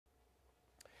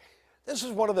This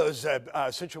is one of those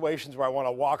situations where I want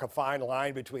to walk a fine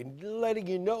line between letting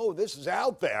you know this is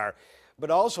out there,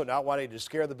 but also not wanting to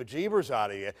scare the bejeebers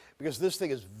out of you, because this thing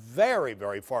is very,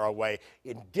 very far away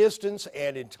in distance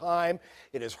and in time.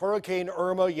 It is Hurricane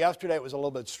Irma. Yesterday it was a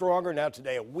little bit stronger. Now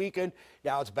today it weakened.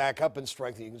 Now it's back up in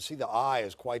strength. You can see the eye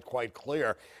is quite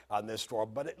clear on this storm.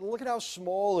 But look at how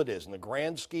small it is in the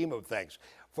grand scheme of things.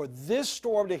 For this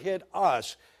storm to hit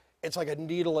us, it's like a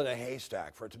needle in a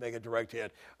haystack for it to make a direct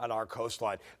hit on our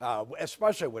coastline,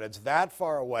 especially when it's that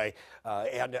far away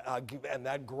and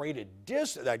that graded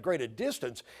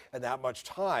distance and that much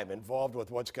time involved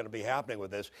with what's going to be happening with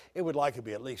this. It would likely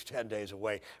be at least 10 days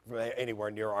away from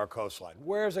anywhere near our coastline.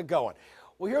 Where's it going?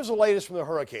 Well, here's the latest from the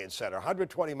Hurricane Center.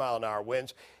 120-mile-an-hour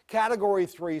winds, Category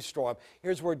 3 storm.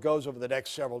 Here's where it goes over the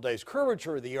next several days.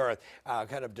 Curvature of the earth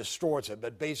kind of distorts it,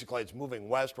 but basically it's moving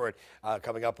westward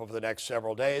coming up over the next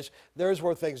several days. There's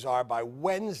where things are by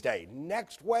Wednesday.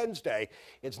 Next Wednesday,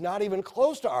 it's not even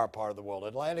close to our part of the world.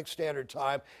 Atlantic Standard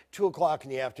Time, 2 o'clock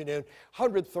in the afternoon,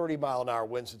 130-mile-an-hour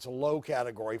winds. It's a low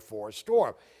Category 4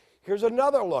 storm. Here's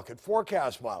another look at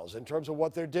forecast models in terms of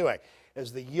what they're doing.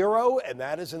 Is the Euro, and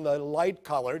that is in the light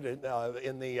colored,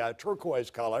 in the turquoise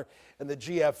color, and the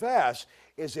GFS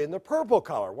is in the purple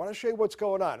color. I want to show you what's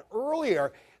going on.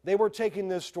 Earlier, they were taking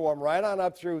this storm right on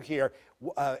up through here,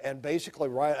 and basically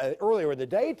earlier in the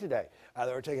day today,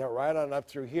 they were taking it right on up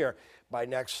through here by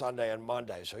next Sunday and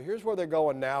Monday. So here's where they're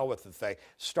going now with the thing.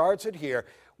 Starts it here.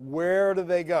 Where do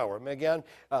they go? And again,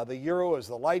 the Euro is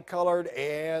the light colored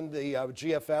and the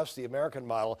GFS, the American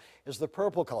model, is the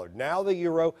purple colored. Now the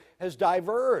Euro has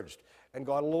diverged and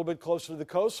gone a little bit closer to the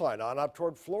coastline, on up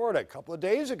toward Florida. A couple of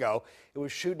days ago, it was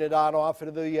shooting it on off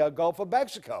into the Gulf of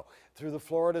Mexico through the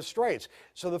Florida Straits.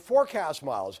 So the forecast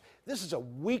models, this is a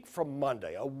week from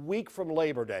Monday, a week from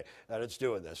Labor Day that it's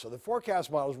doing this. So the forecast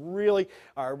models really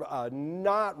are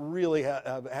not really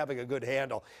having a good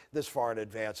handle this far in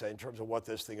advance in terms of what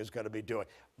this thing is going to be doing.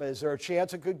 But is there a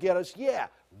chance it could get us? Yeah,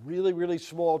 really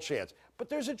small chance. But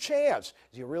there's a chance.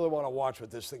 You really want to watch what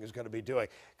this thing is going to be doing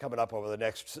coming up over the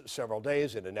next several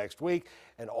days, into next week,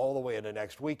 and all the way into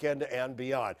next weekend and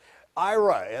beyond.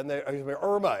 Irma and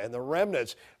the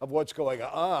remnants of what's going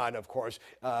on, of course,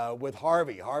 with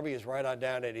Harvey. Harvey is right on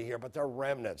down into here, but they're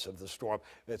remnants of the storm.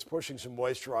 It's pushing some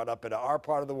moisture on up into our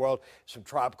part of the world, some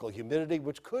tropical humidity,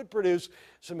 which could produce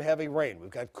some heavy rain.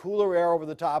 We've got cooler air over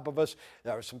the top of us.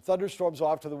 There are some thunderstorms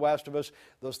off to the west of us.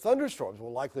 Those thunderstorms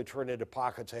will likely turn into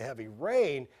pockets of heavy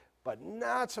rain, but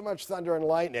not so much thunder and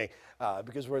lightning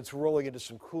because it's rolling into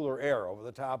some cooler air over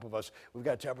the top of us. We've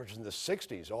got temperatures in the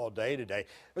 60s all day today.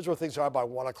 Those are where things are by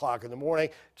 1 o'clock in the morning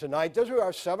tonight. Those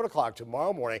are 7 o'clock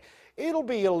tomorrow morning. It'll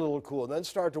be a little cool and then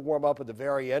start to warm up at the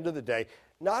very end of the day.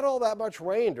 Not all that much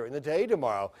rain during the day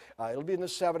tomorrow. It'll be in the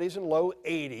 70s and low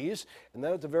 80s. And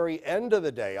then at the very end of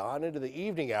the day, on into the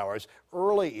evening hours,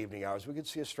 early evening hours, we could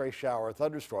see a stray shower or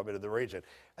thunderstorm into the region.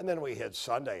 And then we hit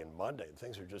Sunday and Monday, and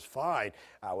things are just fine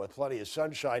with plenty of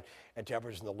sunshine and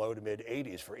temperatures in the low to mid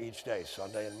 80s for each day,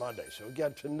 Sunday and Monday. So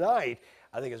again, tonight,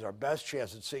 I think is our best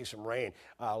chance at seeing some rain,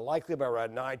 likely by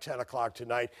around 9, 10 o'clock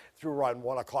tonight through around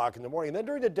 1 o'clock in the morning. And then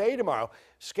during the day tomorrow,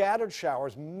 scattered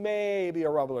showers, maybe a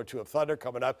rumble or two of thunder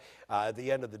coming up at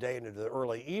the end of the day into the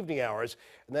early evening hours.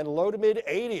 And then low to mid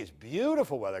 80s,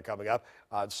 beautiful weather coming up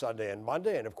on Sunday and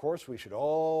Monday. And of course, we should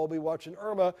all be watching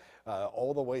Irma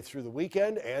all the way through the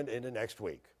weekend and into next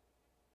week.